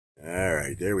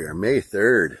Alright, there we are, May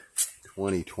 3rd,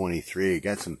 2023.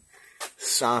 Got some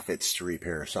soffits to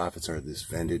repair. Soffits are this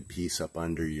vented piece up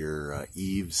under your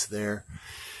eaves there.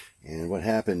 And what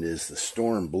happened is the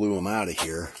storm blew them out of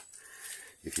here.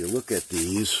 If you look at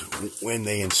these, when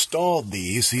they installed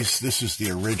these, this is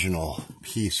the original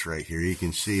piece right here. You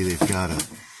can see they've got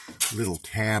a little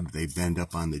tab they bend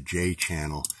up on the J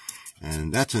channel.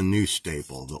 And that's a new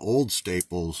staple. The old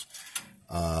staples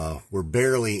were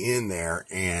barely in there,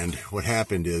 and what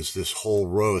happened is this whole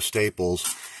row of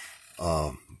staples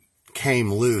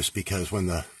came loose because when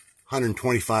the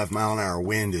 125-mile-an-hour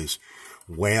wind is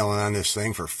wailing on this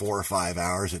thing for 4 or 5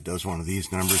 hours, it does one of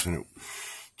these numbers, and it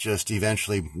just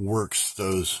eventually works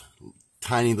those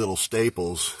tiny little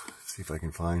staples. Let's see if I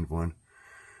can find one.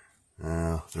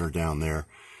 They're down there.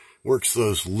 Works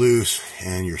those loose,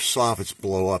 and your soffits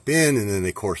blow up in, and then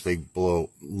of course they blow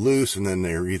loose, and then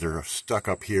they're either stuck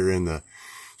up here in the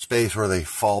space where they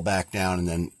fall back down, and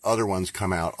then other ones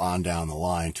come out on down the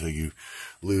line until you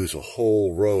lose a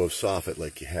whole row of soffit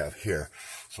like you have here.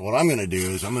 So what I'm going to do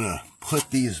is I'm going to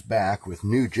put these back with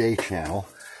new J channel,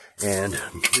 and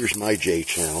here's my J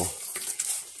channel.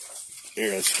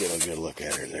 Here, let's get a good look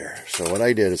at her there. So what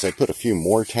I did is I put a few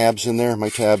more tabs in there. My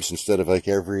tabs, instead of like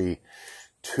every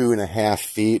 2.5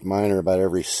 feet, mine are about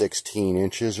every 16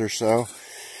 inches or so.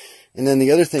 And then the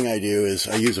other thing I do is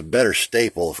I use a better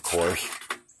staple, of course.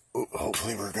 Ooh,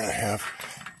 hopefully we're going to have,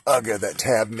 oh good, that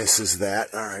tab misses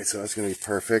that. Alright, so that's going to be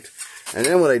perfect. And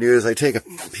then what I do is I take a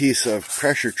piece of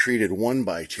pressure treated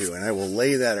 1x2 and I will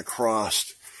lay that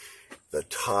across the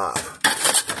top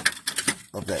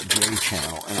of that J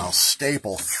channel, and I'll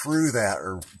staple through that,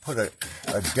 or put a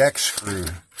deck screw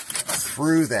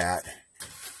through that,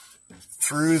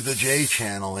 through the J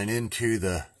channel and into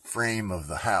the frame of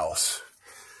the house.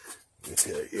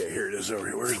 Okay, yeah, here it is over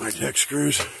here. Where's my deck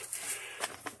screws?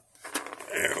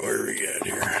 There, where are we at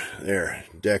here? There,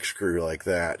 deck screw like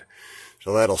that.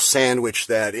 So that'll sandwich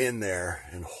that in there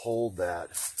and hold that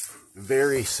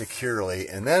very securely.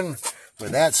 And then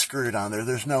with that screwed on there,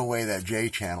 there's no way that J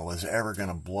channel is ever going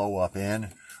to blow up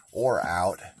in or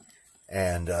out.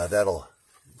 And that'll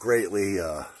greatly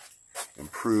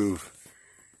improve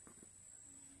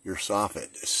your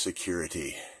soffit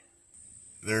security.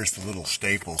 There's the little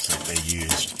staples that they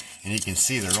used, and you can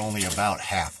see they're only about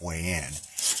halfway in.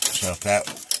 So if that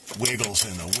wiggles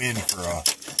in the wind for an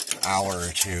hour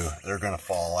or two, they're going to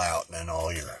fall out, and then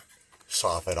all your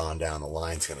soffit on down the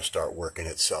line is going to start working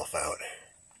itself out.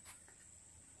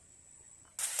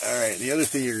 Alright, the other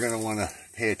thing you're going to want to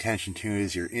pay attention to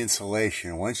is your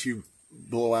insulation. Once you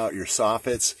blow out your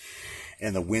soffits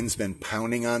and the wind's been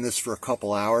pounding on this for a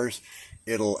couple hours,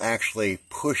 it'll actually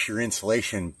push your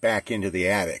insulation back into the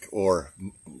attic, or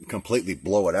completely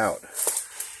blow it out.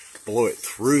 Blow it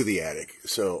through the attic.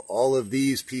 So all of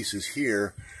these pieces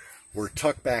here were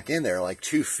tucked back in there like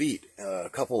 2 feet, a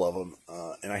couple of them,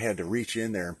 and I had to reach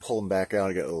in there and pull them back out.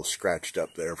 I got a little scratched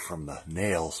up there from the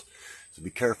nails. So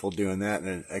be careful doing that.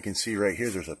 And I can see right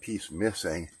here there's a piece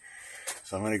missing.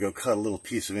 So I'm going to go cut a little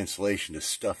piece of insulation to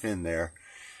stuff in there.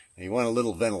 And you want a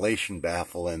little ventilation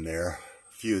baffle in there.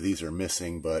 A few of these are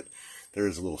missing, but there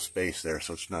is a little space there,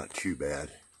 so it's not too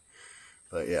bad.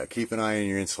 But yeah, keep an eye on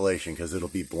your insulation because it'll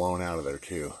be blown out of there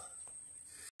too.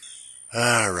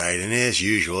 Alright, and as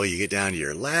usual, you get down to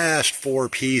your last 4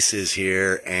 pieces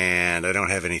here, and I don't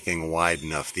have anything wide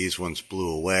enough. These ones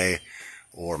blew away,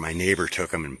 or my neighbor took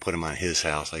them and put them on his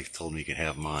house. I told him he could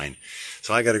have mine.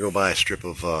 So I got to go buy a strip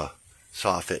of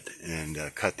soffit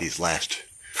and cut these last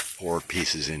 4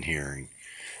 pieces in here and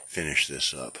finish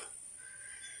this up.